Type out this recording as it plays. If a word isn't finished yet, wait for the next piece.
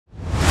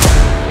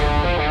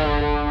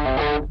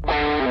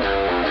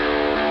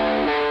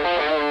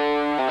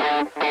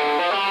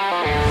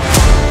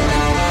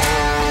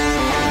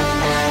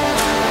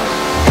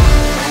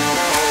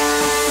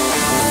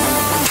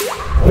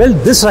Well,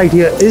 this right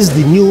here is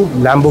the new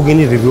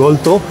Lamborghini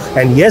Revuelto,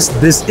 and yes,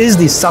 this is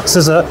the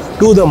successor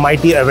to the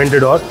mighty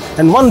Aventador.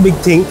 And one big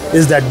thing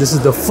is that this is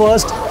the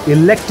first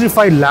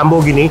electrified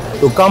Lamborghini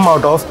to come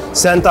out of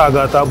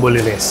Sant'Agata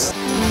Bolognese.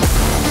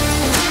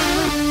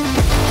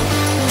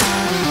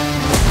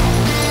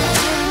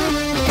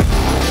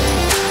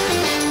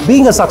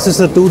 Being a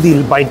successor to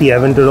the mighty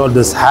Aventador,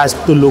 this has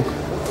to look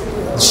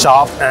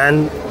sharp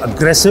and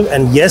aggressive,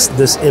 and yes,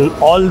 this in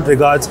all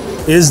regards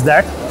is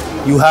that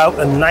you have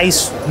a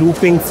nice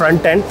looping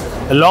front end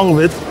along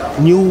with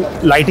new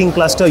lighting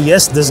cluster.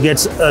 Yes, this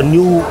gets a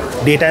new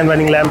daytime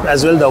running lamp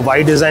as well. The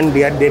wide design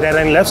daytime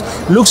running lamps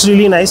looks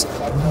really nice.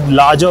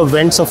 Larger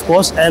vents, of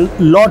course, and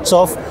lots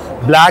of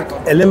black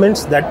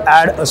elements that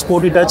add a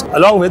sporty touch,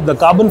 along with the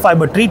carbon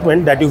fiber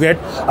treatment that you get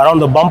around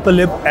the bumper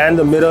lip and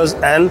the mirrors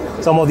and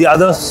some of the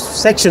other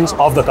sections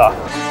of the car.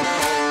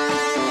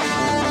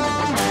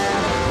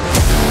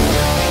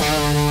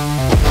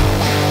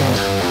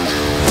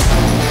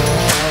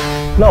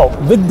 Now,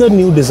 with the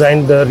new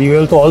design, the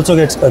Revuelto also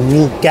gets a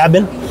new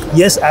cabin.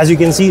 Yes, as you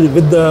can see,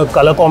 with the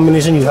color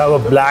combination, you have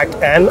a black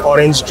and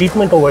orange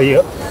treatment over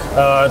here.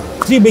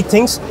 Three big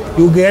things.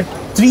 You get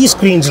 3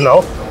 screens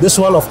now. This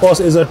one, of course,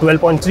 is a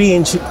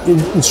 12.3-inch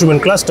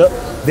instrument cluster.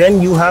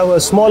 Then you have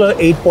a smaller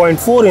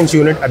 8.4-inch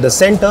unit at the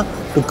center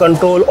to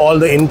control all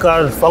the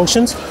in-car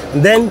functions.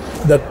 And then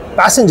the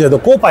passenger, the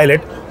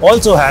co-pilot,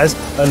 also has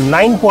a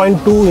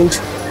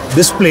 9.2-inch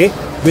display,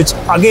 which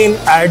again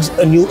adds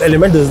a new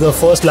element. This is the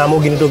first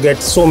Lamborghini to get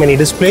so many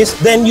displays.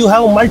 Then you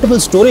have multiple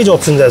storage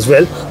options as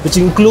well, which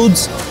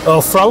includes a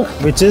frunk,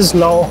 which is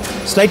now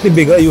slightly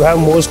bigger. You have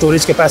more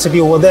storage capacity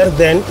over there.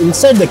 Then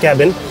inside the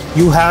cabin,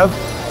 you have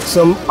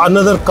some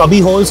another cubby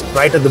holes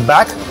right at the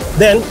back.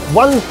 Then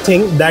one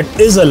thing that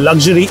is a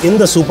luxury in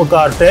the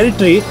supercar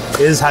territory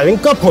is having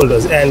cup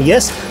holders. And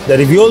yes, the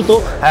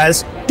Revuelto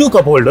has 2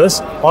 cup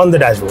holders on the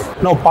dashboard.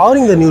 Now,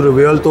 powering the new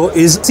Revuelto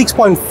is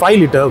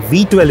 6.5-liter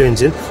V12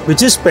 engine,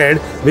 which is paired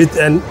with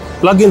an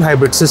plug-in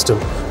hybrid system.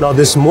 Now,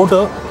 this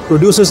motor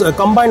produces a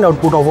combined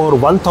output of over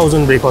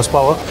 1000 brake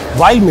horsepower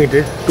while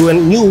mated to a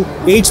new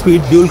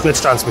 8-speed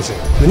dual-clutch transmission.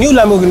 The new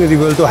Lamborghini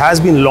Revuelto has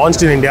been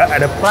launched in India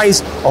at a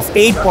price of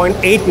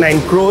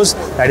 8.89 crores,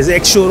 that is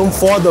ex-showroom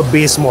for the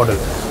base model.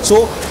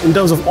 So, in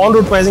terms of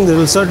on-road pricing, this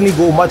will certainly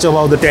go much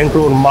above the 10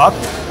 crore mark,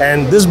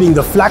 and this being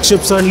the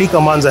flagship certainly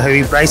commands a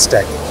heavy price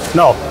tag.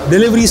 Now,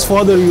 deliveries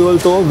for the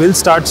Revuelto will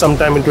start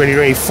sometime in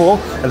 2024,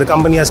 and the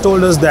company has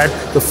told us that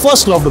the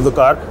first lot of the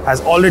car has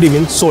already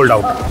been sold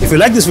out. If you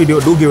like this video,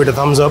 do give it a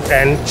thumbs up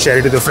and share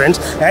it with your friends.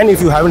 And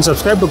if you haven't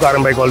subscribed to Car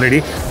and Bike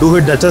already, do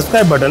hit that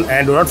subscribe button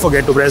and do not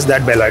forget to press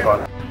that bell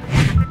icon.